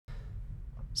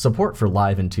Support for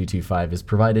Live in 225 is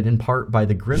provided in part by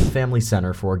the Grimm Family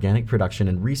Center for Organic Production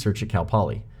and Research at Cal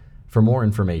Poly. For more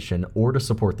information or to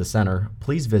support the center,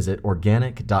 please visit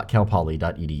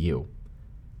organic.calpoly.edu.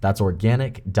 That's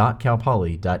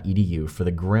organic.calpoly.edu for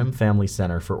the Grimm Family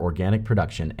Center for Organic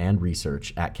Production and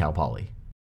Research at Cal Poly.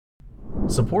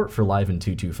 Support for Live in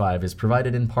 225 is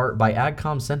provided in part by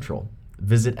AgCom Central.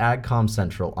 Visit AgCom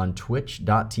Central on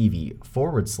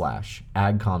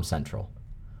twitch.tv/AgComCentral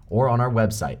or on our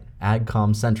website,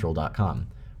 agcomcentral.com,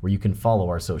 where you can follow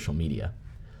our social media.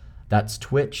 That's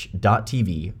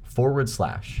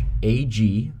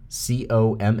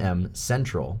twitch.tv/AGCOMM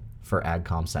Central for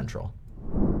AgCom Central.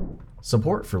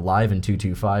 Support for Live in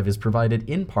 225 is provided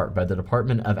in part by the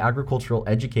Department of Agricultural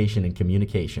Education and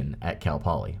Communication at Cal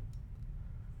Poly.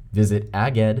 Visit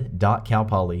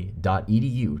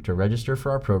aged.calpoly.edu to register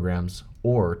for our programs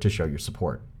or to show your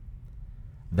support.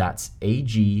 That's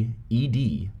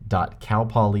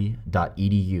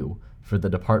aged.calpoly.edu for the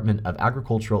Department of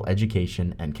Agricultural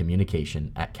Education and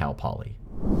Communication at Cal Poly.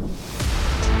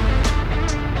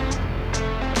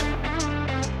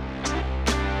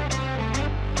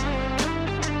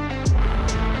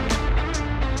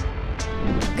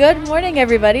 Good morning,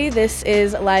 everybody. This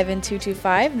is Live in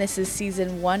 225, and this is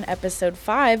Season 1, Episode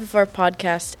 5 of our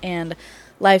podcast and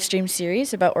live stream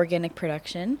series about organic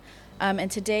production.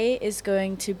 And today we're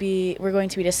going to be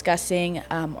discussing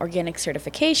organic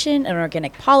certification and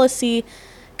organic policy,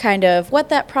 kind of what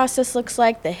that process looks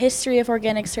like, the history of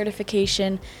organic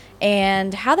certification,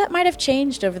 and how that might have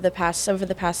changed over the past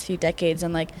few decades,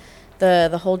 and like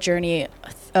the whole journey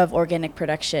of organic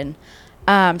production.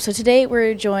 So today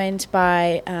we're joined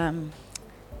by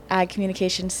ag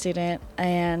communication student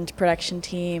and production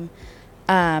team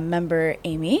member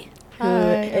Amy, who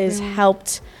has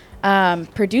helped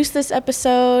produce this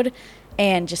episode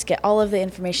and just get all of the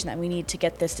information that we need to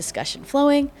get this discussion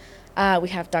flowing. We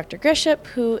have Dr. Grisham,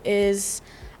 who is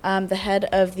the head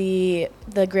of the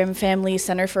Grimm Family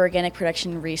Center for Organic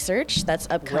Production and Research. That's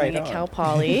upcoming at Cal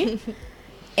Poly.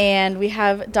 And we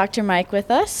have Dr. Mike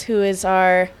with us, who is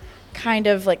our kind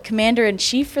of like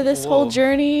commander-in-chief for this whole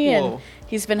journey. And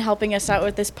he's been helping us out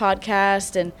with this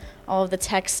podcast and all of the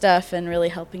tech stuff and really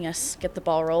helping us get the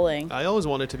ball rolling. I always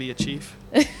wanted to be a chief.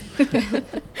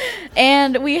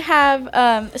 And we have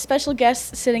a special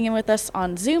guest sitting in with us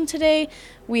on Zoom today.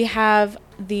 We have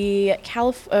the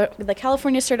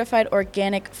California Certified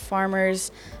Organic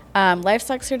Farmers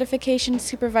Livestock Certification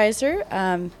Supervisor,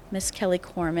 Miss Kelly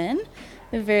Corman.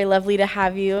 Very lovely to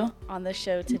have you on the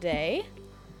show today.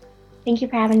 Thank you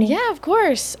for having me. Yeah, of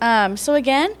course. So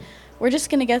again, we're just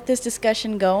going to get this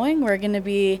discussion going. We're going to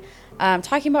be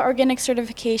talking about organic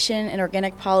certification and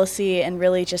organic policy and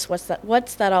really just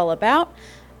what's that all about.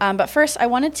 But first, I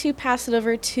wanted to pass it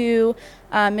over to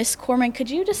Ms. Corman. Could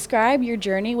you describe your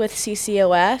journey with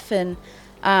CCOF and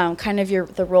kind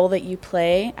of the role that you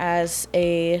play as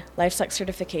a livestock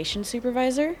certification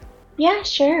supervisor? Yeah,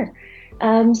 sure.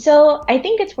 So I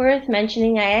think it's worth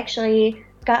mentioning I actually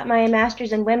got my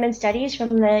master's in women's studies from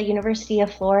the University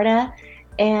of Florida,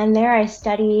 and there I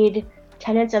studied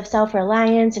tenets of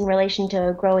self-reliance in relation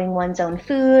to growing one's own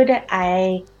food.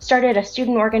 I started a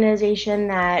student organization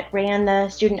that ran the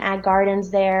student ag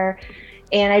gardens there,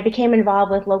 and I became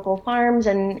involved with local farms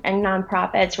and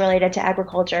nonprofits related to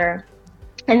agriculture.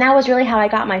 And that was really how I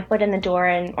got my foot in the door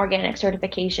in organic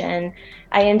certification.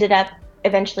 I ended up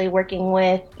eventually working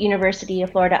with University of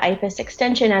Florida IFAS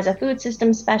Extension as a food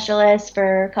systems specialist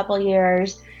for a couple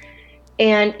years.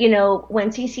 And, when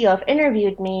CCOF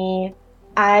interviewed me,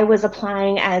 I was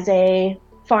applying as a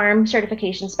farm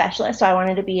certification specialist. So I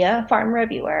wanted to be a farm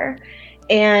reviewer.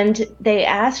 And they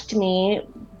asked me,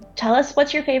 tell us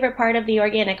what's your favorite part of the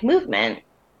organic movement?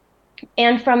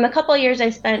 And from a couple years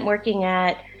I spent working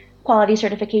at Quality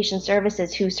Certification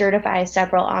Services, who certifies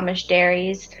several Amish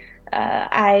dairies,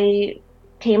 I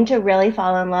came to really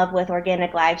fall in love with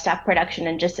organic livestock production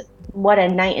and just what a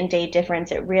night and day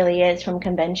difference it really is from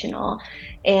conventional.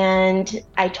 And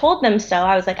I told them so.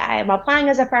 I was like, I'm applying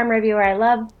as a farm reviewer. I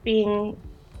love being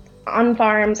on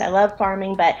farms. I love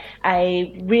farming, but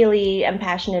I really am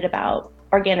passionate about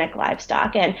organic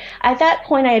livestock. And at that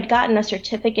point, I had gotten a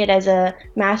certificate as a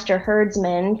master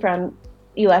herdsman from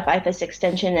UF IFAS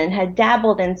Extension and had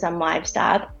dabbled in some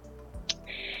livestock.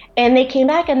 And they came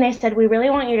back and they said, we really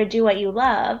want you to do what you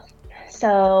love.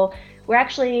 So we're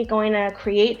actually going to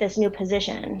create this new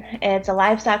position. It's a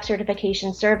livestock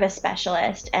certification service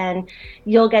specialist. And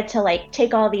you'll get to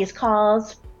take all these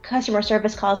calls, customer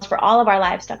service calls for all of our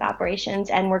livestock operations.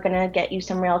 And we're going to get you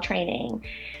some real training.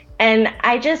 And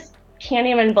I just can't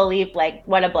even believe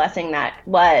what a blessing that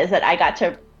was, that I got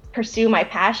to pursue my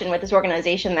passion with this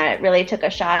organization that really took a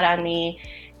shot on me.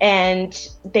 And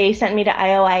they sent me to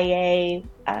IOIA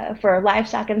for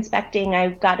livestock inspecting. I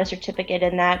got a certificate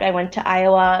in that. I went to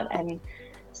Iowa and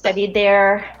studied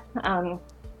there.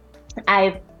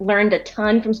 I've learned a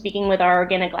ton from speaking with our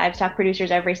organic livestock producers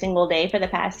every single day for the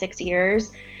past 6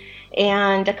 years.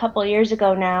 And a couple of years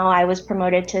ago now, I was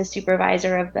promoted to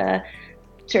supervisor of the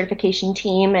certification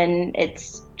team, and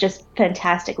it's just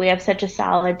fantastic. We have such a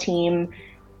solid team.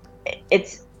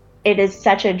 It is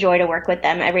such a joy to work with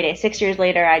them every day. 6 years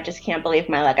later, I just can't believe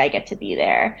my luck. I get to be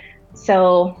there.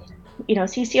 So,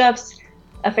 CCOF's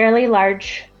a fairly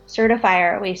large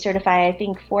certifier. We certify, I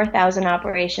think, 4,000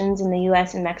 operations in the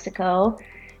U.S. and Mexico,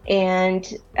 and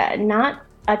not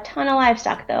a ton of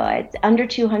livestock, though. It's under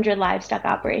 200 livestock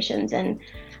operations, and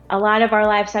a lot of our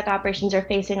livestock operations are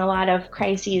facing a lot of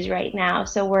crises right now.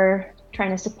 So we're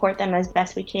trying to support them as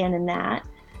best we can in that.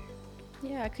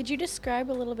 Yeah, could you describe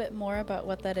a little bit more about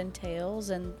what that entails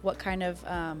and what kind of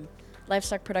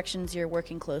livestock productions you're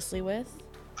working closely with?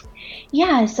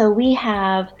 Yeah, so we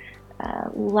have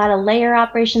a lot of layer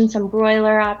operations, some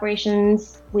broiler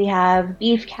operations. We have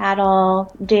beef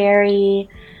cattle, dairy.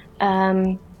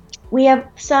 We have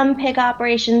some pig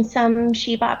operations, some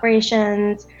sheep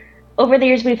operations. Over the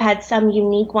years, we've had some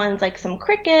unique ones like some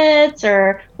crickets,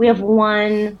 or we have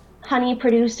one honey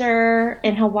producer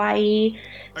in Hawaii.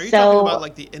 Are you talking about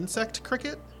like the insect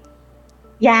cricket?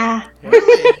 Yeah.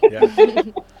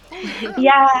 Really?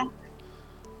 Yeah.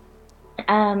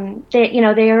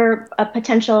 They're a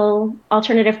potential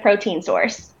alternative protein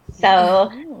source.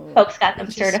 So folks got them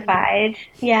certified.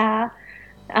 Yeah.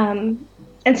 And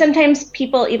sometimes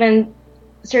people even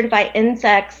certify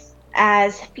insects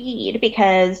as feed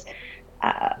because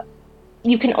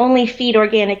you can only feed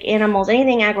organic animals.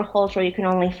 Anything agricultural, you can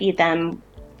only feed them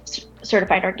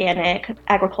certified organic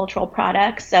agricultural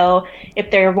products. So if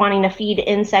they're wanting to feed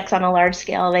insects on a large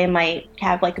scale, they might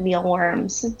have like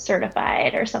mealworms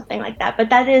certified or something like that. But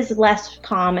that is less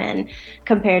common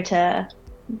compared to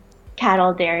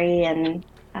cattle, dairy, and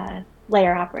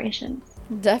layer operations.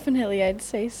 Definitely, I'd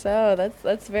say so.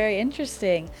 That's very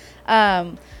interesting.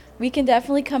 We can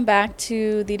definitely come back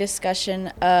to the discussion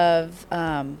of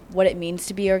what it means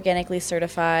to be organically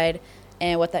certified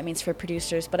and what that means for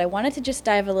producers. But I wanted to just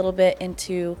dive a little bit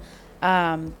into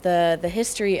the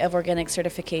history of organic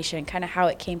certification, kind of how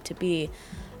it came to be.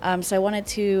 So I wanted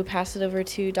to pass it over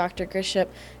to Dr. Grisham.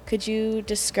 Could you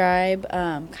describe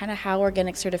kind of how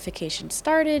organic certification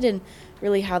started and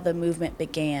really how the movement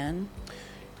began?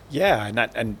 Yeah,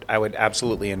 and I would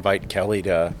absolutely invite Kelly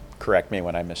to correct me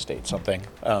when I misstate something.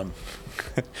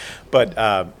 But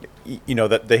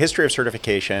the history of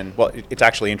certification, well, it's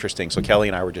actually interesting. So Kelly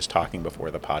and I were just talking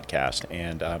before the podcast,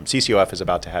 and CCOF is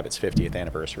about to have its 50th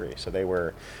anniversary. So they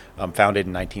were founded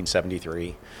in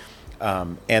 1973.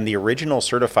 And the original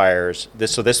certifiers,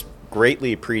 this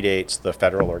greatly predates the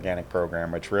federal organic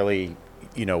program, which really,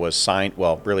 was signed,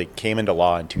 really came into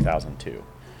law in 2002.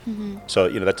 Mm-hmm. So,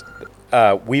 that's,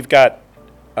 we've got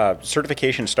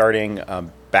certification starting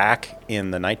back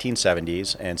in the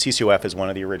 1970s, and CCOF is one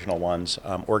of the original ones.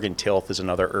 Oregon Tilth is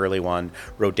another early one.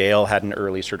 Rodale had an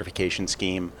early certification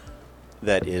scheme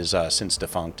that is since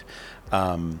defunct.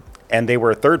 And they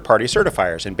were third-party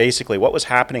certifiers. And basically what was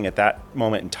happening at that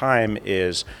moment in time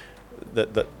is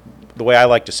the way I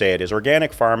like to say it is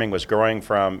organic farming was growing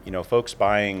from, folks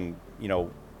buying,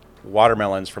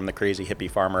 watermelons from the crazy hippie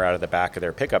farmer out of the back of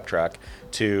their pickup truck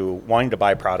to wanting to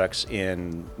buy products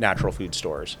in natural food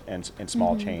stores and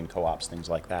small chain co-ops, things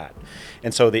like that.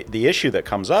 And so the issue that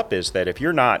comes up is that if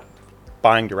you're not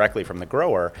buying directly from the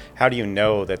grower, how do you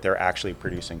know that they're actually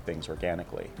producing things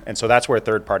organically? And so that's where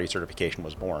third-party certification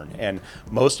was born. And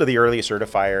most of the early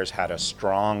certifiers had a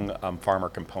strong farmer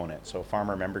component. So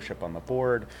farmer membership on the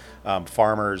board,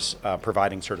 farmers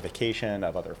providing certification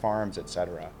of other farms, et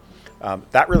cetera.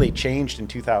 That really changed in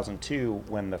 2002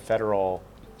 when the federal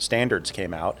standards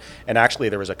came out, and actually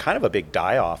there was a kind of a big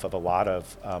die-off of a lot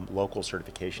of local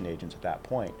certification agents at that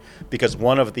point, because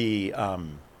one of the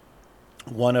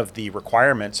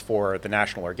requirements for the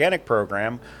National Organic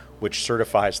Program, which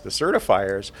certifies the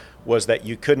certifiers, was that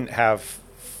you couldn't have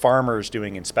farmers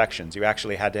doing inspections. You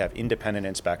actually had to have independent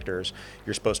inspectors.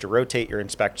 You're supposed to rotate your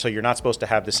inspector, so you're not supposed to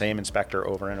have the same inspector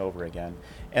over and over again.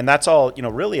 And that's all,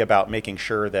 really about making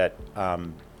sure that,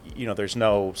 there's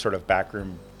no sort of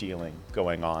backroom dealing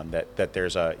going on, that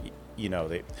there's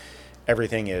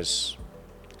everything is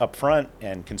upfront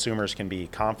and consumers can be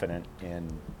confident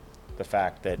in the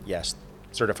fact that, yes,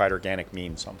 certified organic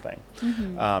means something.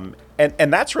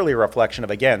 And that's really a reflection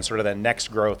of, again, sort of the next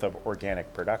growth of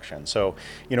organic production. So,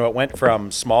 it went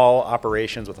from small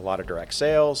operations with a lot of direct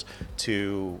sales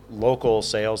to local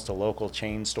sales to local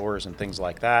chain stores and things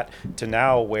like that, to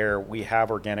now where we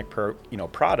have organic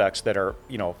products that are,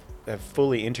 have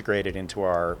fully integrated into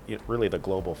our, really the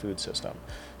global food system.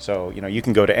 So, you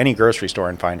can go to any grocery store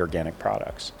and find organic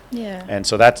products. Yeah. And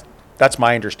so that's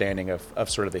my understanding of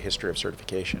sort of the history of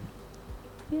certification.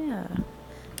 Yeah.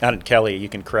 And Kelly, you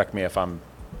can correct me if I'm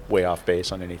way off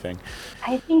base on anything.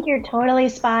 I think you're totally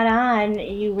spot on.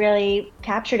 You really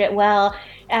captured it well.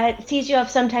 At CCOF,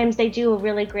 sometimes they do a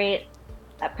really great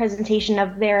presentation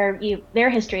of their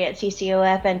history at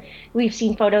CCOF, and we've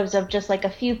seen photos of just like a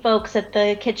few folks at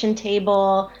the kitchen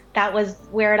table. That was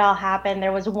where it all happened.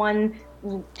 There was one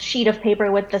sheet of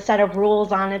paper with the set of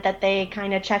rules on it that they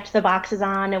kind of checked the boxes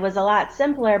on. It was a lot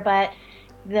simpler, but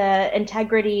the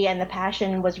integrity and the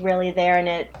passion was really there, and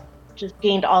it just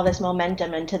gained all this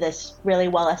momentum into this really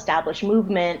well-established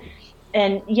movement.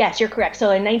 And yes, you're correct.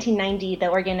 So in 1990,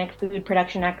 the Organic Food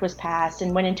Production Act was passed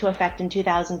and went into effect in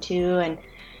 2002. And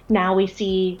now we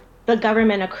see the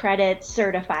government accredits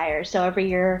certifiers. So every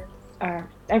year, or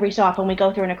every so often, we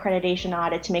go through an accreditation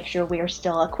audit to make sure we are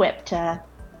still equipped to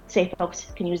say folks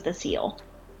can use the seal.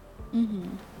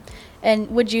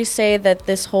 And would you say that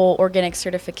this whole organic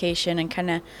certification and kind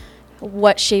of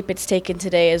what shape it's taken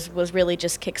today was really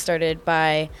just kickstarted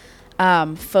by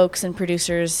folks and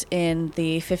producers in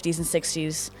the 50s and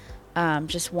 60s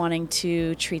just wanting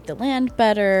to treat the land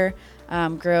better,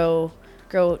 grow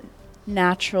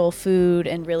natural food,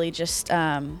 and really just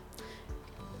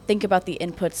think about the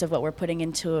inputs of what we're putting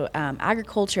into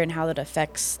agriculture and how that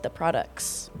affects the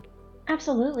products?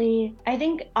 Absolutely. I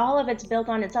think all of it's built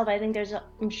on itself. I think there's,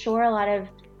 I'm sure, a lot of,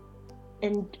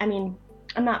 I'm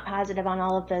not positive on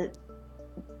all of the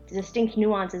distinct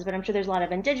nuances, but I'm sure there's a lot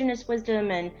of indigenous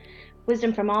wisdom and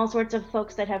wisdom from all sorts of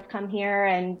folks that have come here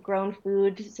and grown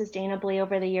food sustainably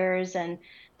over the years, and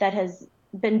that has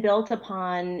been built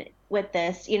upon with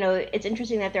this. It's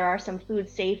interesting that there are some food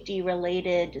safety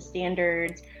related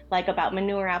standards, like about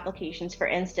manure applications, for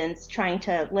instance, trying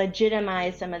to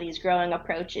legitimize some of these growing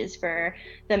approaches for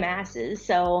the masses.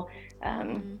 So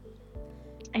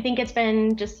I think it's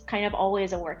been just kind of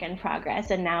always a work in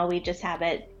progress, and now we just have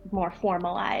it more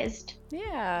formalized.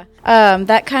 Yeah.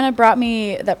 That kind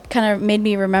of made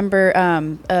me remember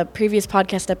a previous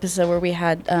podcast episode where we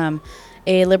had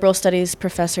a liberal studies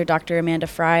professor, Dr. Amanda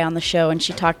Fry, on the show, and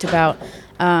she talked about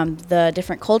the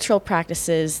different cultural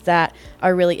practices that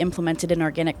are really implemented in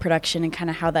organic production and kind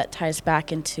of how that ties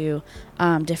back into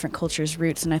different cultures'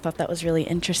 roots, and I thought that was really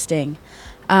interesting.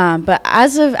 But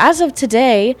as of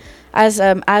today, as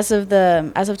of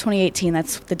 2018,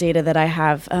 that's the data that I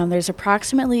have. There's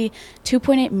approximately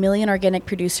 2.8 million organic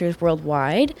producers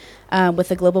worldwide,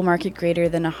 with a global market greater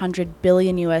than $100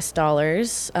 billion US,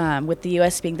 with the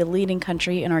US being the leading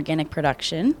country in organic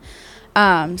production.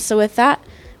 So with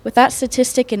that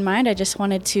statistic in mind, I just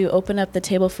wanted to open up the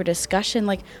table for discussion.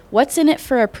 Like, what's in it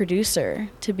for a producer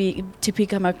to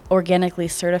become organically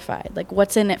certified? Like,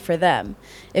 what's in it for them?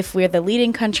 If we're the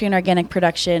leading country in organic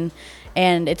production,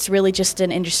 and it's really just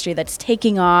an industry that's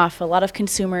taking off, a lot of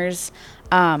consumers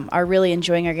are really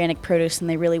enjoying organic produce, and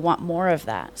they really want more of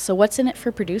that. So what's in it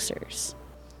for producers?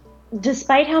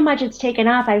 Despite how much it's taken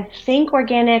off, I think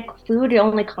organic food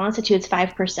only constitutes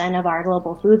 5% of our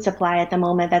global food supply at the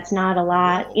moment. That's not a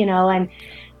lot, and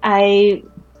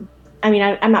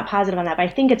I'm not positive on that, but I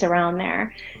think it's around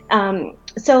there.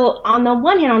 So on the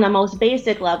one hand, on the most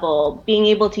basic level, being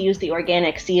able to use the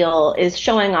organic seal is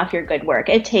showing off your good work.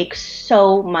 It takes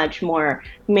so much more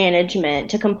management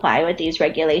to comply with these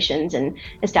regulations and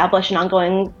establish an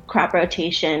ongoing crop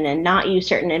rotation and not use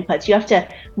certain inputs. You have to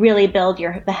really build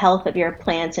the health of your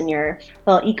plants and your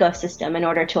little ecosystem in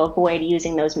order to avoid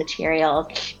using those materials.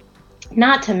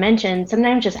 Not to mention,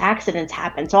 sometimes just accidents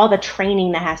happen. So all the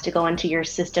training that has to go into your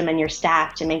system and your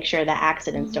staff to make sure that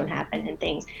accidents don't happen and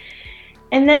things.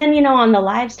 And then, on the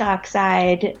livestock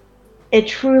side, it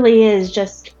truly is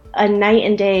just a night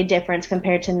and day difference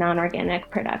compared to non-organic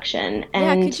production.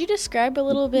 And could you describe a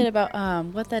little bit about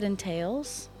what that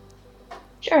entails?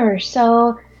 Sure.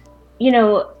 So,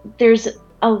 there's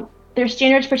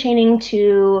standards pertaining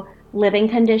to living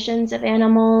conditions of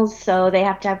animals. So they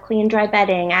have to have clean, dry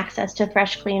bedding, access to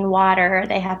fresh, clean water.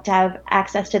 They have to have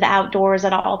access to the outdoors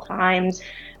at all times,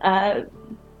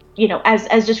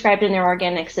 as described in their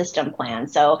organic system plan.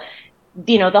 So,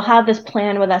 they'll have this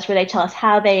plan with us where they tell us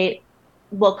how they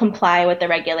will comply with the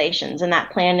regulations. And that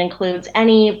plan includes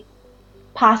any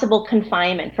possible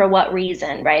confinement, for what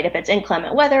reason, right? If it's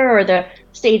inclement weather or the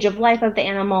stage of life of the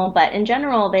animal, but in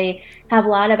general, they have a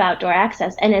lot of outdoor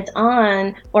access, and it's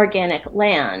on organic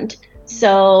land.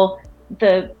 So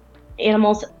the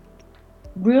animals,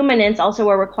 ruminants, also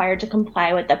are required to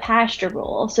comply with the pasture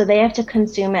rule. So they have to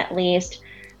consume at least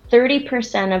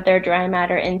 30% of their dry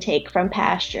matter intake from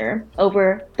pasture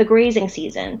over the grazing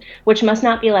season, which must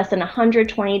not be less than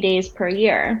 120 days per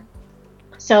year.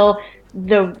 So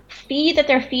the feed that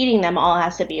they're feeding them all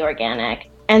has to be organic.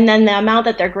 And then the amount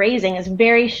that they're grazing is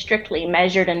very strictly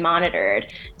measured and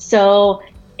monitored. So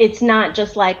it's not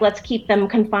just like, let's keep them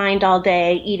confined all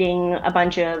day eating a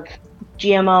bunch of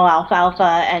GMO alfalfa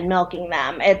and milking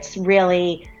them. It's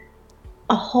really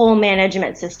a whole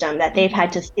management system that they've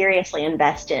had to seriously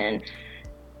invest in.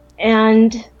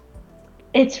 And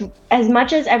it's, as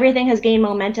much as everything has gained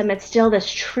momentum, it's still this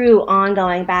true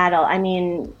ongoing battle. I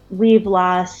mean, we've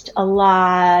lost a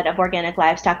lot of organic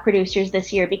livestock producers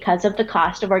this year because of the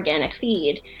cost of organic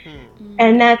feed.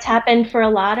 And that's happened for a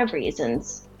lot of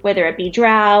reasons, whether it be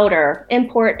drought or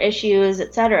import issues,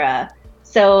 etc.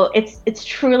 So it's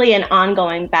truly an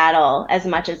ongoing battle as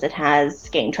much as it has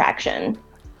gained traction.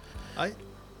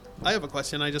 I have a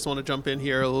question. I just want to jump in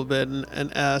here a little bit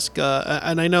and ask,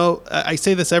 and I know I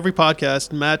say this every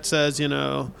podcast. Matt says,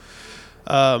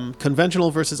 conventional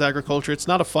versus agriculture, it's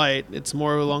not a fight. It's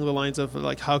more along the lines of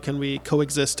like, how can we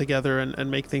coexist together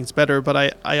and make things better?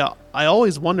 But I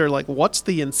always wonder, like, what's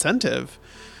the incentive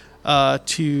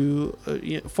for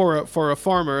a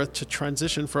farmer to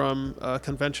transition from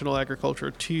conventional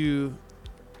agriculture to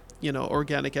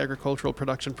organic agricultural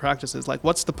production practices? Like,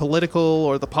 what's the political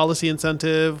or the policy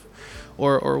incentive,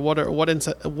 or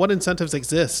what incentives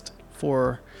exist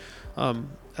for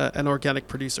an organic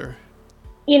producer?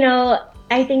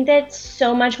 I think that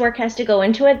so much work has to go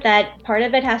into it that part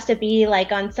of it has to be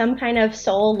like on some kind of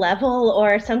soul level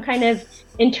or some kind of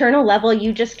internal level.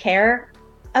 You just care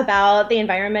about the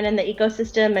environment and the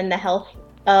ecosystem and the health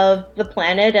of the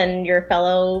planet and your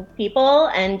fellow people,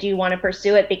 and you want to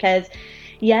pursue it because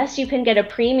yes, you can get a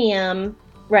premium,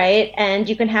 right? And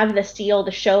you can have the seal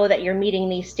to show that you're meeting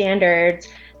these standards.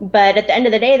 But at the end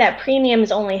of the day, that premium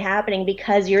is only happening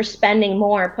because you're spending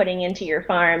more putting into your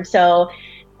farm. So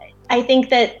I think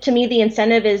that, to me, the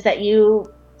incentive is that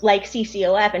you, like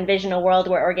CCOF, envision a world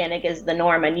where organic is the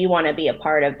norm and you want to be a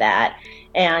part of that.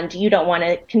 And you don't want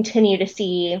to continue to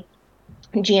see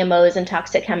GMOs and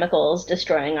toxic chemicals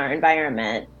destroying our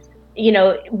environment.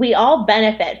 We all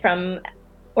benefit from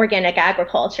organic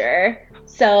agriculture.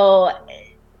 So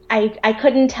I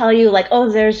couldn't tell you like,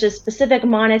 oh, there's a specific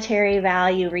monetary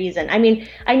value reason. I mean,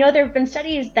 I know there have been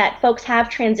studies that folks have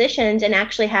transitioned and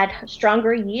actually had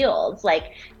stronger yields,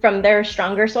 like from their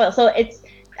stronger soil. So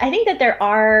I think that there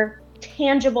are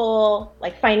tangible,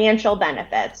 like, financial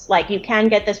benefits. Like, you can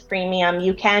get this premium,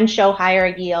 you can show higher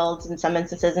yields in some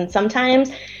instances, and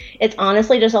sometimes it's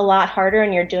honestly just a lot harder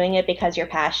and you're doing it because you're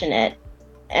passionate,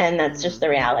 and that's just the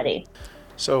reality.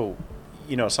 So,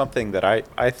 something that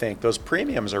I think those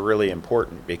premiums are really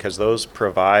important because those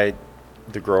provide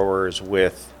the growers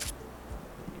with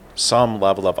some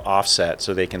level of offset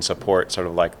so they can support sort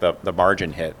of like the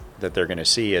margin hit that they're going to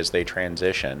see as they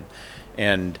transition.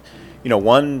 And,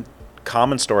 one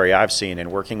common story I've seen in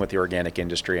working with the organic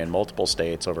industry in multiple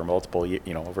states over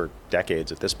over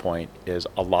decades at this point is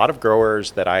a lot of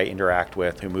growers that I interact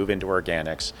with who move into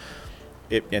organics,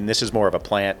 and this is more of a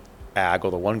plant ag,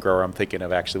 although one grower I'm thinking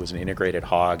of actually was an integrated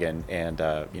hog and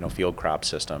field crop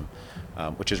system,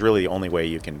 which is really the only way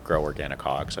you can grow organic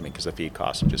hogs. I mean, because the feed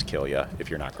costs will just kill you if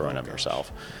you're not growing them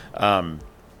yourself.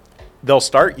 They'll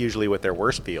start usually with their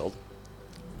worst field.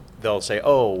 They'll say,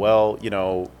 oh, well,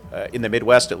 in the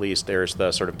Midwest at least, there's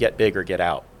the sort of get big or get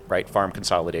out, right? Farm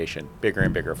consolidation, bigger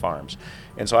and bigger farms.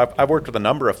 And so I've worked with a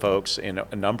number of folks in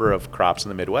a number of crops in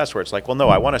the Midwest where it's like, well, no,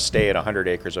 I want to stay at 100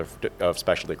 acres of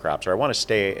specialty crops, or I want to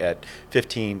stay at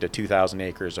 15 to 2,000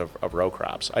 acres of row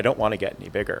crops. I don't want to get any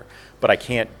bigger, but I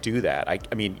can't do that.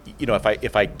 I mean,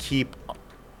 if I keep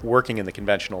working in the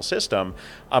conventional system,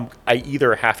 I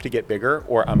either have to get bigger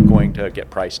or I'm going to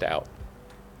get priced out.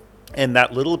 And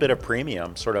that little bit of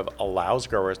premium sort of allows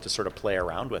growers to sort of play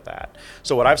around with that.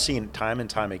 So what I've seen time and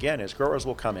time again is growers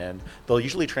will come in, they'll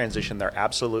usually transition their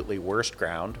absolutely worst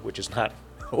ground, which is not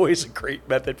always a great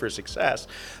method for success.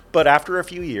 But after a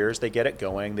few years, they get it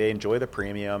going, they enjoy the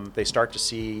premium, they start to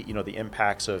see, the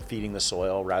impacts of feeding the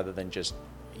soil rather than just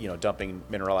dumping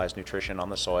mineralized nutrition on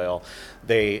the soil.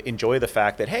 They enjoy the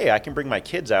fact that, hey, I can bring my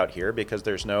kids out here because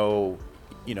there's no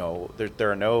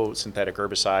there are no synthetic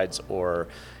herbicides or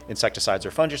insecticides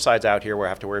or fungicides out here where I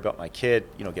have to worry about my kid,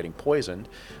 getting poisoned.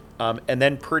 And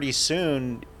then pretty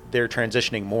soon they're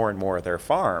transitioning more and more of their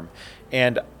farm.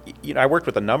 And I worked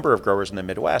with a number of growers in the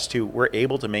Midwest who were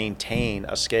able to maintain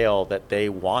a scale that they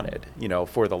wanted,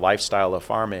 for the lifestyle of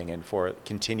farming and for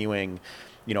continuing,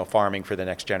 farming for the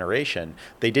next generation.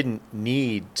 They didn't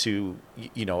need to,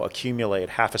 accumulate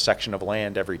half a section of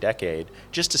land every decade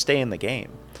just to stay in the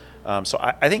game. So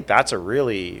I think that's a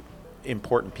really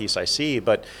important piece I see.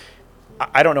 But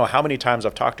I don't know how many times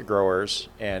I've talked to growers,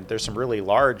 and there's some really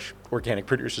large organic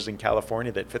producers in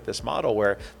California that fit this model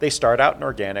where they start out in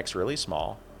organics really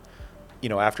small.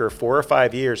 After 4 or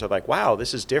 5 years, they're like, wow,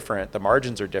 this is different. The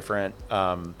margins are different.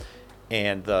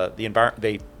 And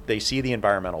they see the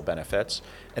environmental benefits.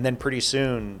 And then pretty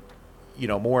soon,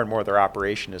 more and more of their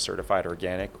operation is certified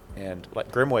organic. And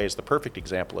like Grimway is the perfect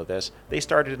example of this. They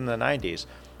started in the 90s,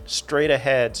 straight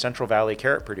ahead Central Valley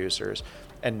carrot producers.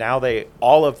 And now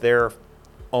all of their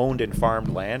owned and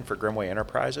farmed land for Grimway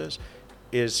Enterprises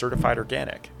is certified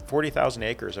organic. 40,000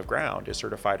 acres of ground is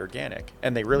certified organic.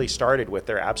 And they really started with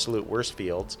their absolute worst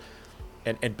fields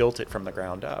and built it from the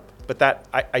ground up. But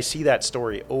I see that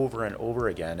story over and over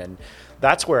again. And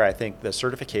that's where I think the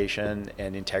certification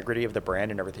and integrity of the brand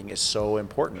and everything is so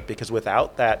important, because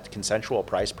without that consensual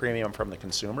price premium from the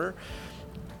consumer,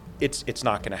 it's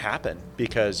not going to happen,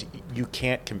 because you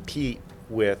can't compete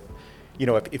with,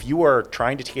 if you are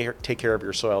trying to take care of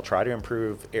your soil, try to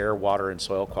improve air, water, and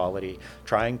soil quality,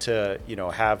 trying to,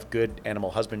 have good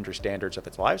animal husbandry standards if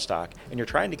it's livestock, and you're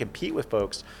trying to compete with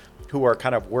folks who are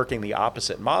kind of working the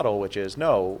opposite model, which is,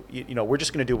 no, we're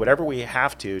just going to do whatever we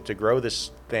have to grow this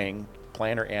thing,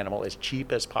 plant or animal, as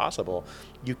cheap as possible.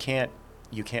 You can't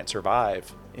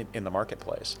survive in the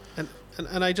marketplace.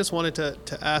 And I just wanted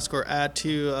to ask or add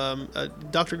to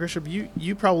Dr. Grisham,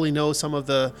 you probably know some of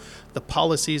the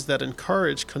policies that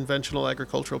encourage conventional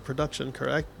agricultural production,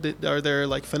 correct? Are there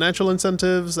like financial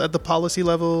incentives at the policy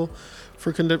level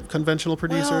for conventional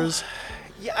producers?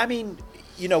 Well, yeah, I mean,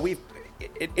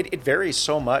 it varies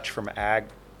so much from ag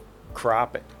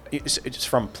crop. It's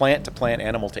from plant to plant,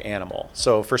 animal to animal.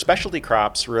 So for specialty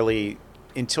crops, really,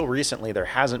 until recently, there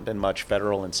hasn't been much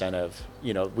federal incentive.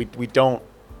 We don't.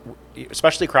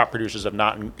 Especially crop producers have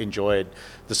not enjoyed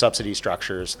the subsidy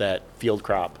structures that field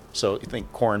crop, so you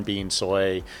think corn, bean,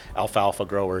 soy, alfalfa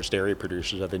growers, dairy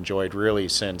producers have enjoyed really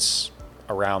since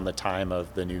around the time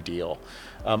of the New Deal.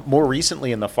 More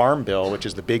recently in the Farm Bill, which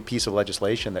is the big piece of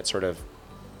legislation that sort of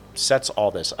sets all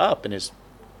this up and is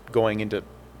going into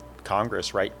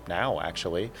Congress right now,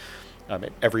 actually,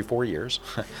 every 4 years.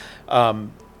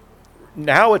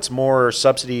 Now it's more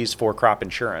subsidies for crop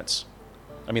insurance.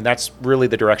 I mean, that's really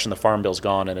the direction the Farm Bill's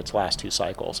gone in its last 2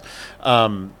 cycles.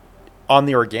 On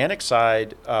the organic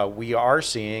side, we are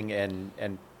seeing,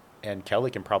 and Kelly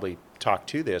can probably talk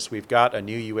to this, we've got a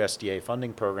new USDA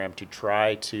funding program to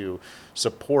try to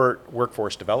support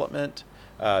workforce development,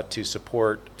 to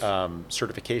support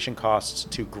certification costs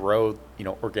to grow,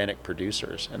 organic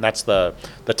producers. And that's the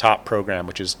top program,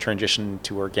 which is Transition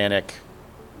to Organic.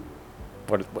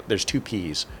 There's 2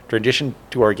 P's. Transition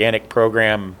to Organic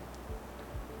Program.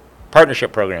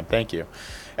 Partnership program, thank you.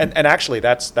 And actually,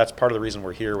 that's part of the reason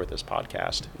we're here with this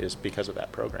podcast, is because of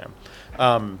that program.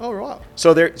 Wow.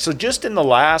 So just in the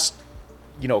last,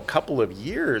 couple of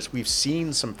years, we've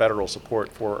seen some federal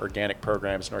support for organic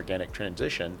programs and organic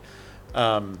transition.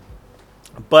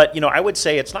 But I would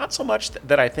say it's not so much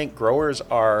that I think growers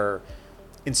are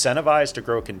incentivized to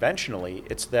grow conventionally.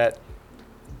 It's that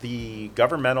the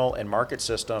governmental and market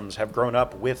systems have grown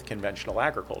up with conventional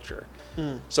agriculture.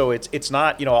 So it's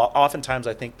not, oftentimes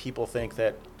I think people think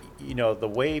that, the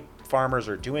way farmers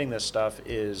are doing this stuff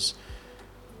is,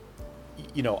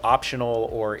 optional,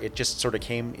 or it just sort of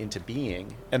came into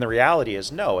being. And the reality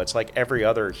is, no, it's like every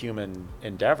other human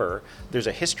endeavor. There's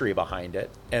a history behind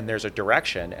it, and there's a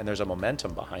direction, and there's a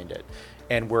momentum behind it.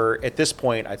 And we're, at this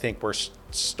point, I think we're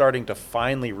starting to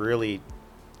finally really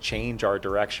change our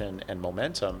direction and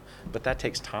momentum, but that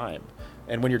takes time.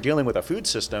 And when you're dealing with a food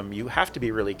system, you have to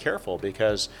be really careful,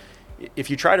 because if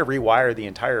you try to rewire the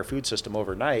entire food system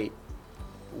overnight,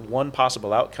 one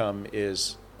possible outcome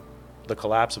is the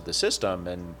collapse of the system,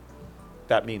 and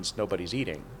that means nobody's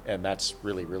eating, and that's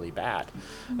really, really bad.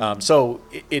 So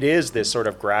it is this sort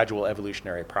of gradual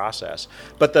evolutionary process.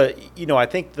 But I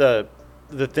think the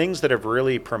things that have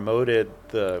really promoted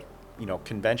the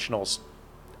conventional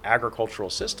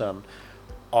agricultural system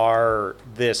are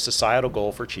this societal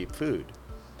goal for cheap food,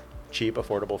 cheap,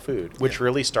 affordable food, which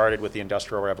really started with the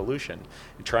Industrial Revolution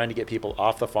and trying to get people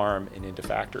off the farm and into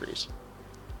factories.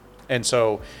 And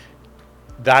so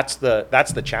that's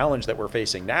the challenge that we're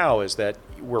facing now, is that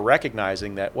we're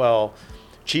recognizing that, well,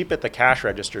 cheap at the cash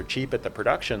register, cheap at the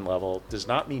production level does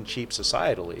not mean cheap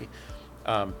societally.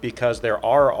 because there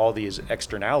are all these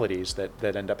externalities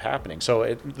that end up happening.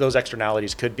 So those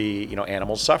externalities could be,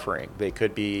 animals suffering. They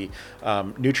could be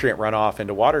nutrient runoff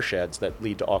into watersheds that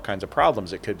lead to all kinds of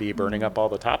problems. It could be burning up all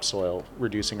the topsoil,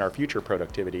 reducing our future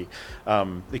productivity.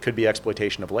 It could be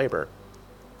exploitation of labor.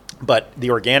 But the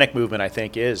organic movement, I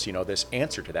think, is, this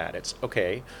answer to that. It's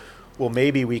okay. Well,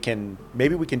 maybe we can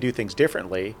do things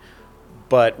differently,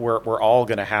 but we're all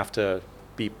going to have to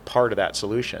be part of that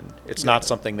solution. It's not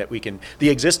something that we can. The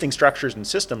existing structures and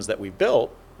systems that we've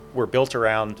built were built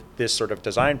around this sort of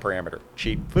design parameter: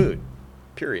 cheap food,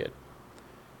 period.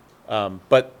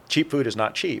 But cheap food is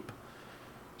not cheap.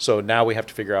 So now we have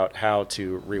to figure out how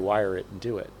to rewire it and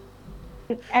do it.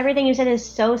 Everything you said is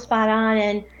so spot on,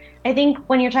 and I think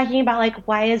when you're talking about like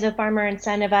why is a farmer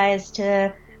incentivized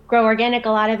to grow organic, a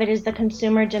lot of it is the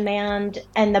consumer demand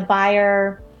and the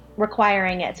buyer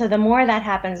requiring it. So the more that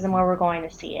happens, the more we're going to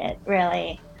see it,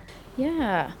 really.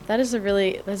 Yeah, that's a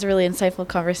really insightful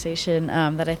conversation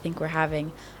that I think we're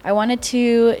having. I wanted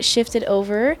to shift it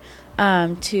over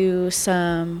to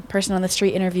some person on the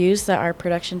street interviews that our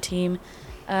production team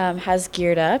has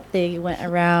geared up. They went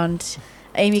around.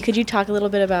 Amy, could you talk a little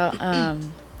bit about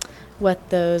what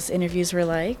those interviews were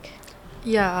like?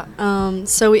 Yeah,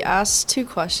 so we asked 2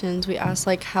 questions. We asked,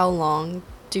 how long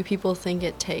do people think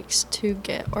it takes to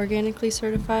get organically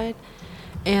certified?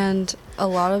 And a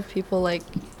lot of people,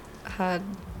 had,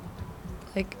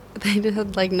 they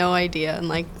had, no idea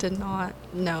and, did not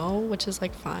know, which is,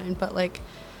 fine. But,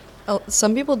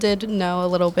 some people did know a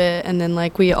little bit. And then,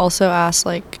 we also asked,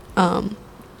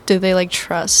 do they,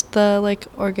 trust the,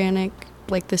 organic,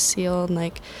 the seal?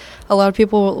 And, a lot of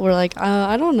people were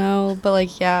I don't know,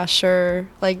 but yeah, sure.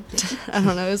 I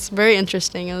don't know. It was very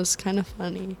interesting. It was kind of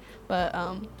funny, but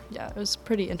yeah, it was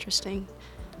pretty interesting.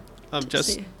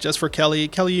 Just for Kelly,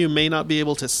 you may not be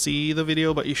able to see the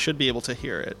video, but you should be able to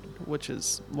hear it, which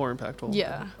is more impactful.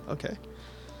 Yeah. Okay.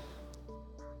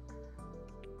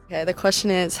 Okay. The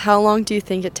question is, how long do you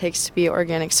think it takes to be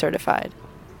organic certified?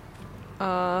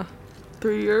 3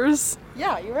 years.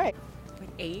 Yeah, you're right.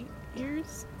 8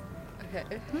 years.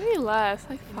 Okay. Maybe less,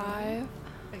 5.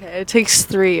 Okay, it takes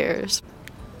 3 years.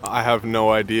 I have no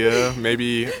idea.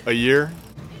 Maybe a year?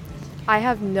 I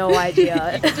have no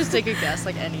idea. Just take a guess,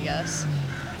 any guess.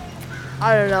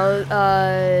 I don't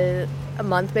know. A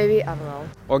month maybe? I don't know.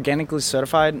 Organically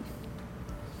certified?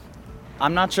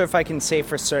 I'm not sure if I can say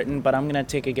for certain, but I'm going to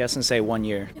take a guess and say 1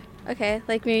 year. Okay,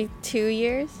 maybe 2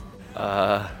 years?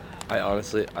 I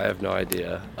have no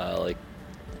idea.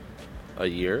 A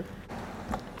year?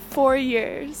 4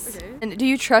 years. Okay. And do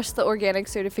you trust the organic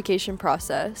certification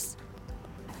process?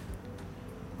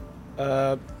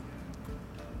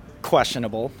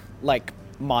 Questionable.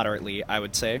 Moderately, I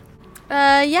would say.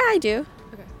 Yeah, I do.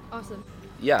 Okay, awesome.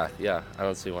 Yeah, I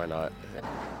don't see why not.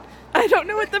 I don't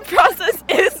know what the process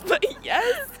is, but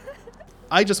yes.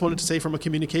 I just wanted to say from a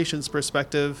communications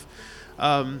perspective,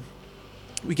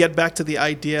 we get back to the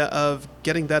idea of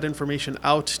getting that information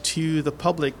out to the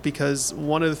public, because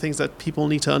one of the things that people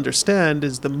need to understand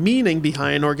is the meaning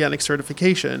behind organic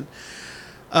certification.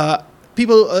 I'm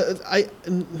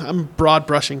broad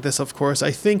brushing this, of course.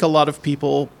 I think a lot of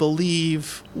people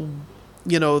believe,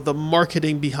 the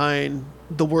marketing behind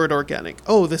the word organic.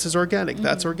 Oh, this is organic,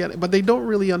 that's organic. But they don't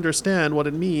really understand what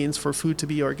it means for food to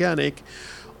be organic,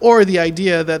 or the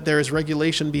idea that there is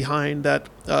regulation behind that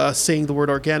saying the word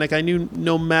organic. I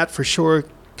know Matt for sure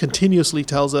continuously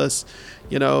tells us,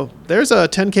 there's a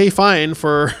 10K fine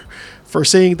for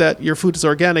saying that your food is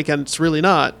organic and it's really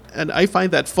not. And I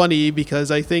find that funny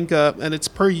because I think, and it's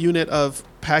per unit of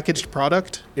packaged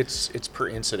product. It's per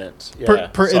incident. Yeah.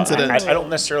 Per incident. I don't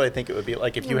necessarily think it would be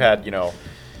if you had,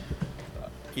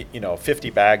 50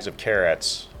 bags of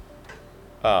carrots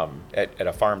at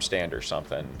a farm stand or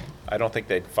something. I don't think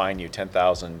they'd fine you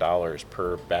 $10,000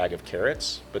 per bag of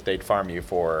carrots, but they'd farm you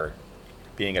for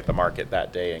being at the market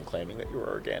that day and claiming that you were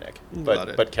organic.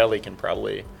 But Kelly can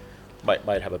probably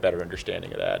might have a better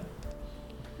understanding of that.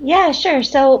 Yeah, sure.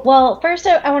 So, first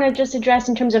I want to just address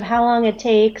in terms of how long it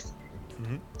takes.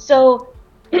 Mm-hmm. So,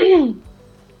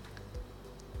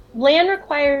 land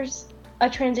requires a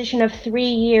transition of 3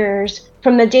 years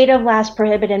from the date of last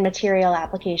prohibited material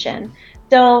application.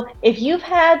 So if you've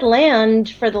had land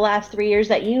for the last 3 years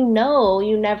that you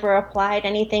never applied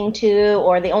anything to,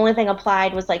 or the only thing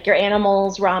applied was your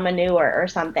animal's raw manure or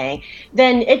something,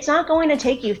 then it's not going to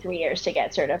take you 3 years to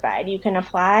get certified. You can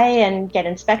apply and get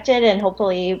inspected and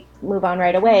hopefully move on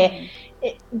right away.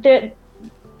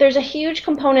 There's a huge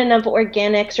component of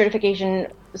organic certification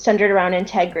centered around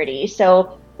integrity.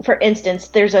 So for instance,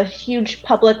 there's a huge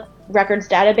public records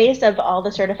database of all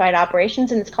the certified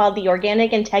operations, and it's called the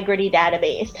Organic Integrity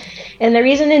Database. And the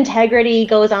reason integrity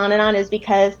goes on and on is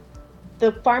because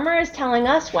the farmer is telling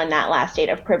us when that last date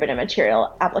of prohibited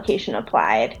material application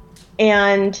applied.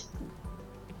 And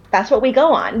that's what we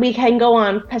go on. We can go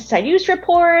on pesticide use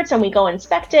reports and we go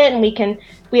inspect it, and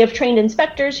we have trained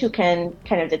inspectors who can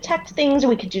kind of detect things, or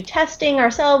we could do testing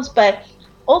ourselves. But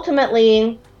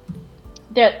ultimately,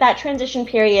 that transition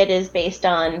period is based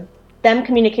on them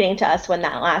communicating to us when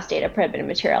that last date of prohibited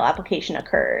material application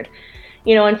occurred.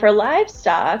 And for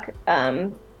livestock,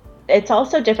 it's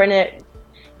also different.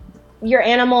 Your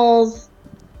animals,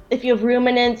 if you have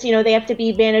ruminants, they have to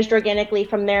be managed organically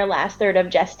from their last third of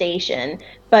gestation,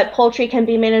 but poultry can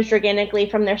be managed organically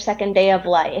from their second day of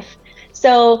life.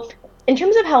 So in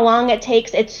terms of how long it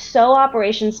takes, it's so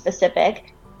operation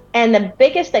specific. And the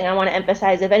biggest thing I want to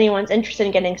emphasize, if anyone's interested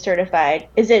in getting certified,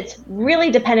 is it's really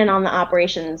dependent on the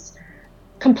operations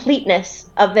completeness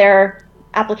of their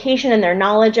application and their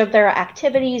knowledge of their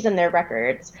activities and their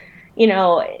records.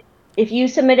 If you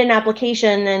submit an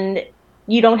application and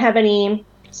you don't have any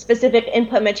specific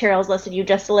input materials listed, you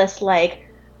just list like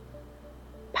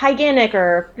Pyganic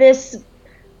or this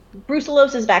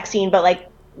brucellosis vaccine, but like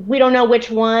we don't know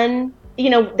which one.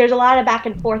 There's a lot of back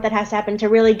and forth that has to happen to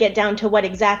really get down to what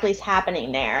exactly is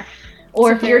happening there.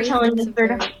 Or if you're telling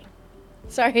the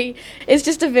Sorry, it's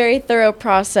just a very thorough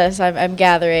process I'm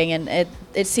gathering, and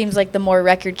it seems like the more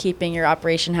record keeping your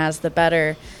operation has, the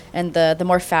better, and the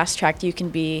more fast tracked you can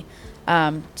be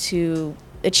to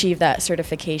achieve that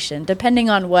certification, depending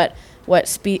on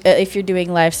if you're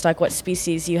doing livestock, what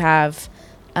species you have,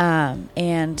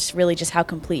 and really just how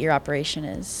complete your operation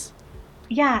is.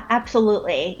 Yeah,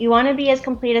 absolutely. You want to be as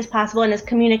complete as possible and as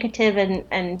communicative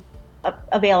and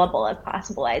available as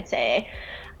possible, I'd say.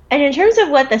 And in terms of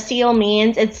what the seal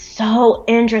means, it's so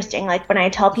interesting. Like when I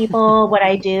tell people what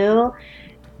I do,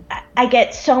 I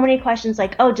get so many questions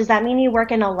like, oh, does that mean you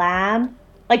work in a lab?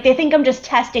 Like they think I'm just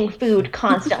testing food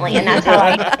constantly, and that's how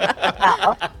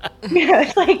I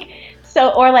it's like,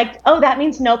 so, or like, oh, that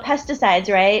means no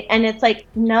pesticides, right? And it's like,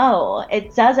 no,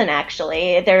 it doesn't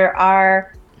actually.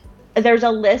 There's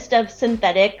a list of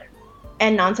synthetic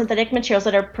and non-synthetic materials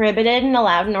that are prohibited and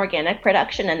allowed in organic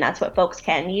production, and that's what folks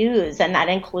can use, and that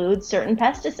includes certain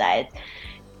pesticides.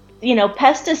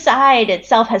 Pesticide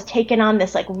itself has taken on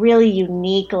this like really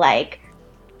unique like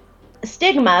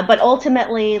stigma, but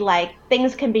ultimately like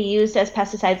things can be used as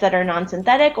pesticides that are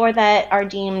non-synthetic or that are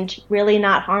deemed really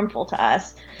not harmful to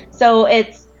us. So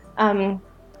it's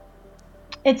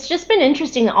just been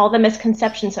interesting, all the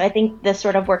misconceptions. So I think this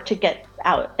sort of work to get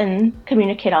out and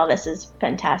communicate all this is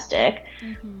fantastic.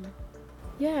 Mm-hmm.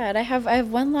 Yeah, and I have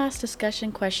one last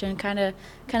discussion question, kind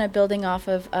of building off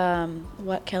of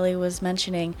what Kelly was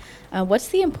mentioning. What's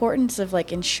the importance of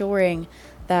like ensuring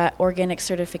that organic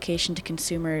certification to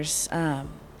consumers,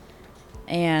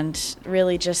 and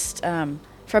really just from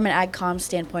an AgCom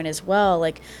standpoint as well,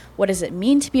 like what does it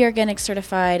mean to be organic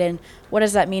certified, and what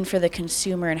does that mean for the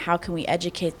consumer, and how can we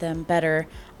educate them better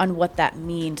on what that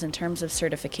means in terms of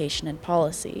certification and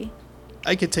policy?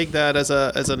 I could take that as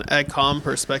an AgCom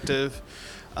perspective.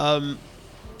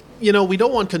 We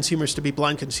don't want consumers to be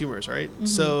blind consumers, right? Mm-hmm.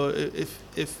 So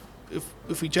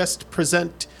if we just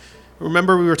present,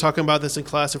 remember we were talking about this in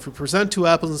class, if we present two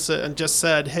apples and just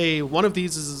said, hey, one of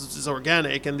these is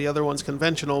organic and the other one's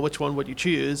conventional, which one would you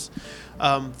choose?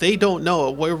 They don't know.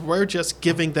 We're just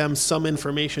giving them some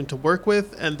information to work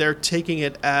with, and they're taking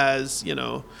it as,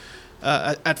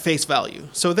 at face value.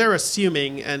 So they're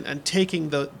assuming and taking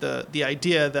the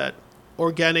idea that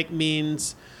organic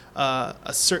means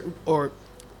a certain, or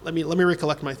let me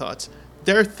recollect my thoughts.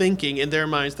 They're thinking in their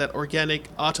minds that organic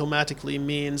automatically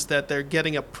means that they're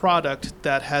getting a product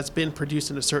that has been produced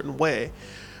in a certain way,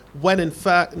 when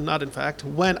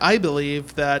when I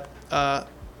believe that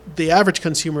the average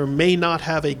consumer may not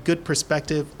have a good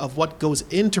perspective of what goes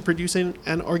into producing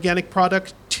an organic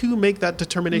product to make that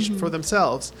determination for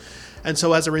themselves. And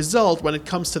so as a result, when it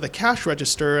comes to the cash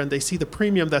register and they see the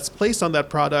premium that's placed on that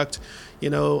product,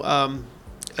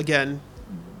 again,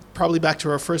 probably back to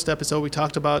our first episode, we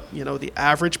talked about, the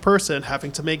average person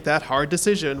having to make that hard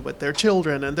decision with their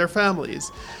children and their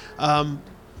families.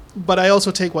 But I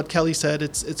also take what Kelly said.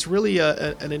 It's really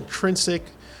an intrinsic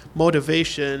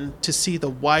motivation to see the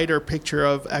wider picture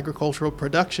of agricultural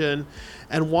production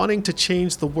and wanting to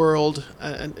change the world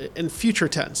in future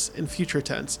tense.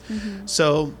 Mm-hmm.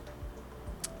 So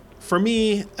for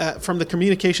me, from the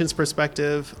communications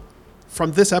perspective,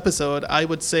 from this episode, I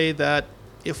would say that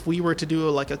if we were to do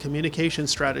like a communication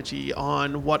strategy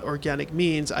on what organic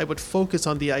means, I would focus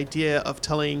on the idea of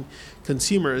telling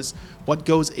consumers what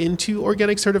goes into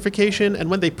organic certification, and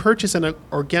when they purchase an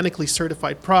organically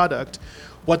certified product,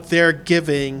 what they're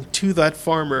giving to that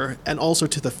farmer and also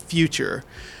to the future.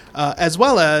 As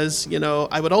well as,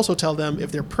 I would also tell them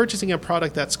if they're purchasing a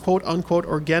product that's quote unquote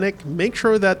organic, make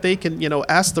sure that they can,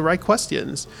 ask the right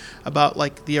questions about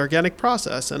like the organic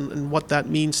process and what that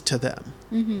means to them.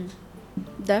 Mm-hmm.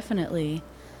 Definitely.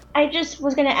 I just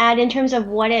was going to add in terms of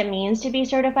what it means to be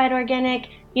certified organic.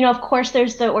 Of course,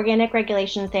 there's the organic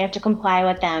regulations, they have to comply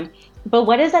with them. But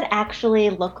what does that actually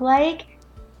look like?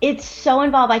 It's so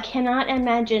involved. I can't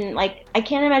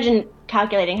imagine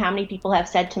calculating how many people have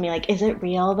said to me, like, is it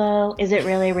real though? Is it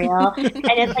really real? And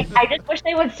it's like, I just wish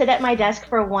they would sit at my desk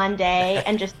for one day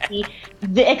and just see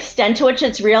the extent to which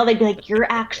it's real. They'd be like, you're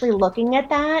actually looking at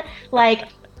that? Like,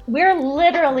 we're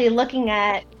literally looking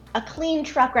at a clean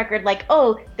truck record, like,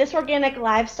 oh, this organic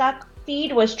livestock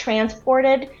feed was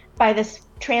transported by this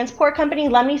transport company.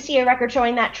 Let me see a record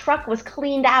showing that truck was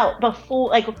cleaned out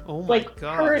before,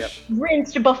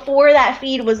 rinsed before that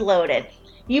feed was loaded.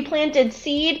 You planted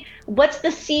seed. What's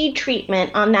the seed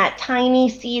treatment on that tiny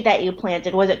seed that you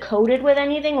planted? Was it coated with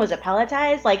anything? Was it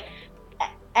pelletized? Like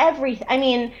everything. I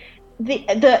mean,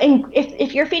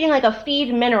 if you're feeding like a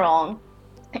feed mineral,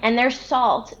 and there's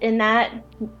salt in that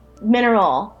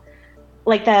mineral,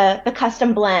 like the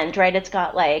custom blend, right? It's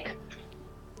got like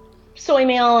soy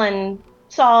meal and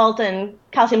salt and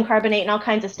calcium carbonate and all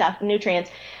kinds of stuff, nutrients.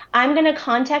 I'm going to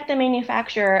contact the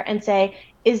manufacturer and say,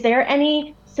 is there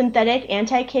any synthetic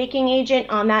anti-caking agent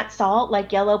on that salt,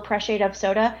 like yellow prussiate of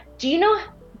soda? Do you know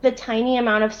the tiny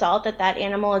amount of salt that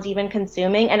animal is even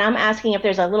consuming? And I'm asking if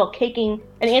there's an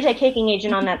anti-caking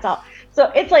agent on that salt.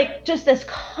 So it's like just this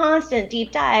constant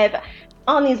deep dive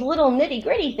on these little nitty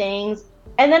gritty things.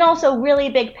 And then also really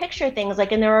big picture things,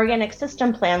 like in their organic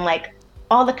system plan, like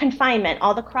all the confinement,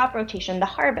 all the crop rotation, the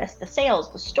harvest, the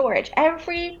sales, the storage,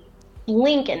 every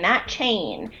link in that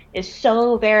chain is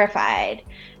so verified.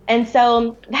 And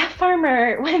so that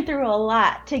farmer went through a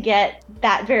lot to get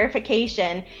that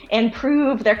verification and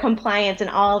prove their compliance in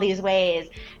all these ways.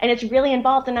 And it's really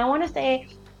involved. And I want to say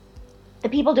the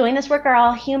people doing this work are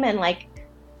all human. Like,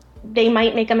 they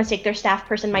might make a mistake. Their staff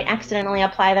person might accidentally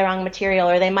apply the wrong material,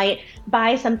 or they might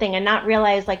buy something and not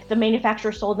realize like the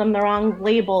manufacturer sold them the wrong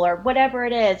label or whatever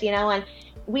it is, and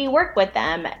we work with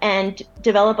them and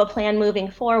develop a plan moving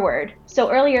forward.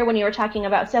 So earlier when you were talking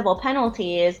about civil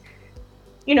penalties,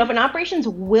 if an operation's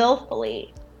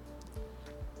willfully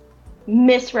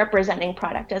misrepresenting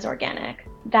product as organic,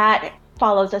 that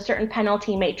follows a certain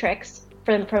penalty matrix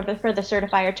for the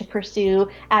certifier to pursue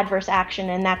adverse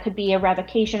action, and that could be a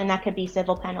revocation and that could be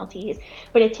civil penalties.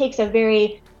 But it takes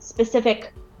another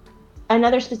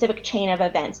specific chain of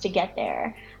events to get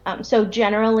there. So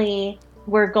generally,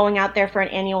 we're going out there for an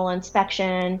annual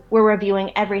inspection, we're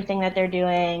reviewing everything that they're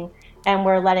doing, and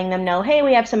we're letting them know, hey,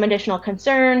 we have some additional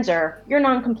concerns, or you're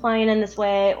non-compliant in this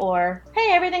way, or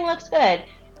hey, everything looks good.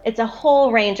 It's a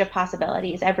whole range of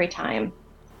possibilities every time.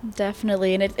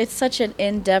 Definitely. And it's such an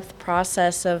in-depth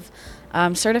process of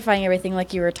certifying everything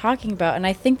like you were talking about. And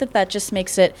I think that just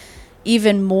makes it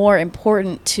even more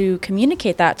important to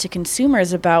communicate that to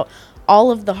consumers about all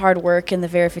of the hard work and the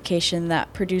verification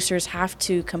that producers have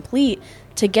to complete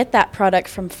to get that product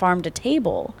from farm to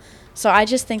table. So I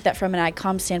just think that from an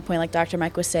AgCom standpoint, like Dr.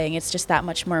 Mike was saying, it's just that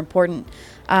much more important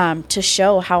to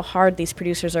show how hard these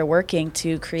producers are working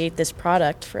to create this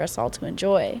product for us all to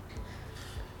enjoy.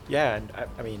 Yeah,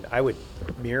 and I would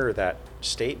mirror that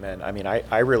statement.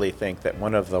 I really think that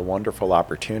one of the wonderful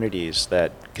opportunities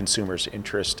that consumers'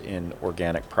 interest in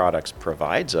organic products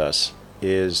provides us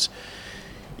is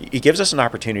it gives us an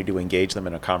opportunity to engage them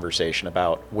in a conversation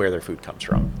about where their food comes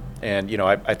from. And,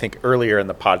 I think earlier in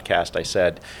the podcast I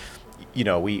said,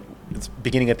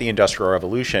 beginning at the Industrial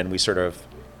Revolution, we sort of,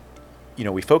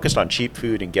 we focused on cheap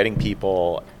food and getting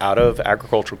people out of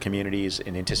agricultural communities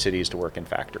and into cities to work in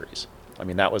factories.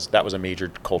 That was a major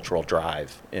cultural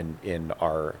drive in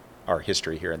our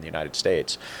history here in the United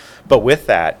States. But with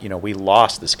that, we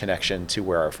lost this connection to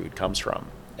where our food comes from.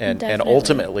 And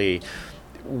ultimately,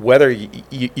 whether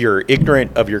you're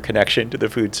ignorant of your connection to the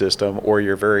food system or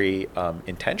you're very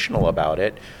intentional about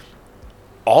it,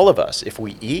 all of us, if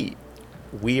we eat,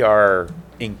 we are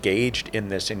engaged in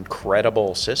this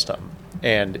incredible system.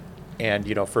 And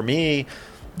for me,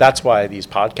 That's why these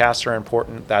podcasts are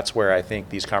important. That's where I think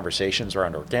these conversations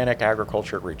around organic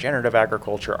agriculture, regenerative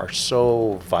agriculture are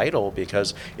so vital,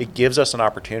 because it gives us an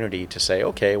opportunity to say,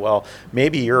 okay, well,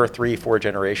 maybe you're 3-4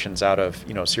 generations out of,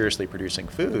 seriously producing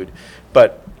food,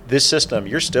 but this system,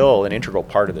 you're still an integral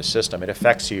part of the system. It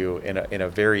affects you in a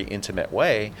very intimate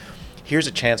way. Here's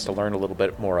a chance to learn a little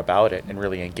bit more about it and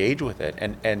really engage with it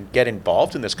and get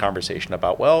involved in this conversation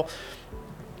about, well,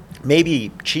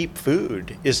 maybe cheap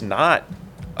food is not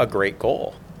a great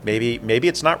goal. Maybe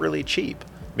it's not really cheap.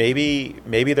 Maybe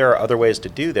there are other ways to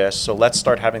do this. So let's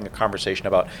start having the conversation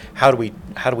about how do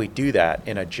we do that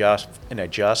in a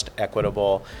just,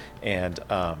 equitable, and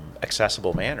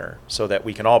accessible manner, so that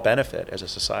we can all benefit as a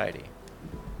society.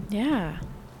 Yeah,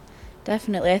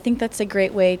 definitely. I think that's a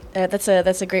great way. That's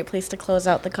a great place to close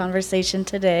out the conversation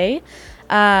today.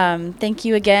 Thank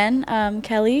you again,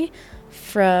 Kelly,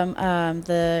 from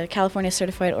the California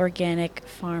Certified Organic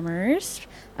Farmers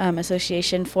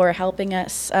Association, for helping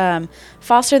us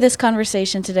foster this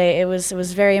conversation today. It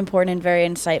was very important and very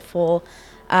insightful,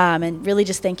 and really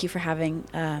just thank you for having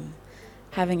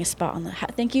a spot on the.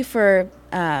 Thank you for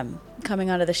coming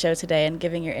onto the show today and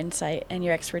giving your insight and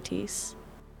your expertise.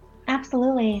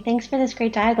 Absolutely. Thanks for this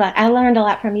great dialogue. I learned a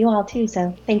lot from you all too,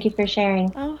 so thank you for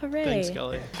sharing. Oh, hooray. Thanks,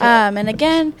 Kelly. And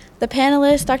again, the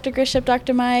panelists, Dr. Grisham,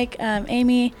 Dr. Mike,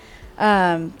 Amy,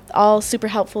 all super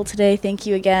helpful today. Thank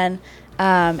you again.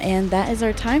 And that is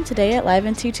our time today at Live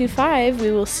in 225.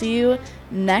 We will see you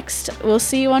we'll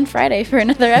see you on Friday for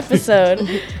another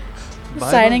episode.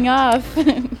 Signing off.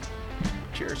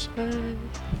 Cheers.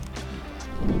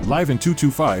 Live in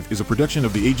 225 is a production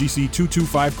of the AGC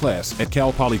 225 class at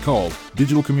Cal Poly called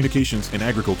Digital Communications and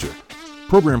Agriculture.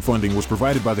 Program funding was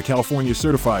provided by the California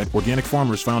Certified Organic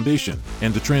Farmers Foundation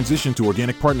and the Transition to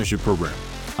Organic Partnership Program.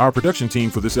 Our production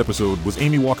team for this episode was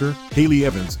Amy Walker, Haley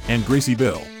Evans, and Gracie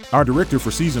Bell. Our director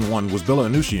for Season 1 was Bella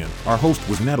Anushian. Our host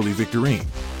was Natalie Victorine.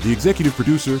 The executive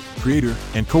producer, creator,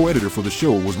 and co-editor for the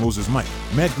show was Moses Mike.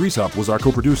 Matt Grieshop was our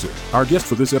co-producer. Our guest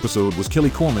for this episode was Kelly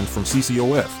Corman from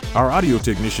CCOF. Our audio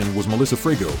technician was Melissa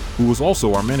Frago, who was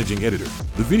also our managing editor.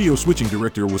 The video switching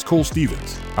director was Cole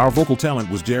Stevens. Our vocal talent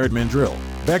was Jared Mandrell.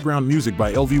 Background music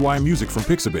by LVY Music from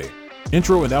Pixabay.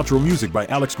 Intro and outro music by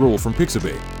Alex Grohl from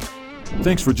Pixabay.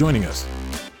 Thanks for joining us.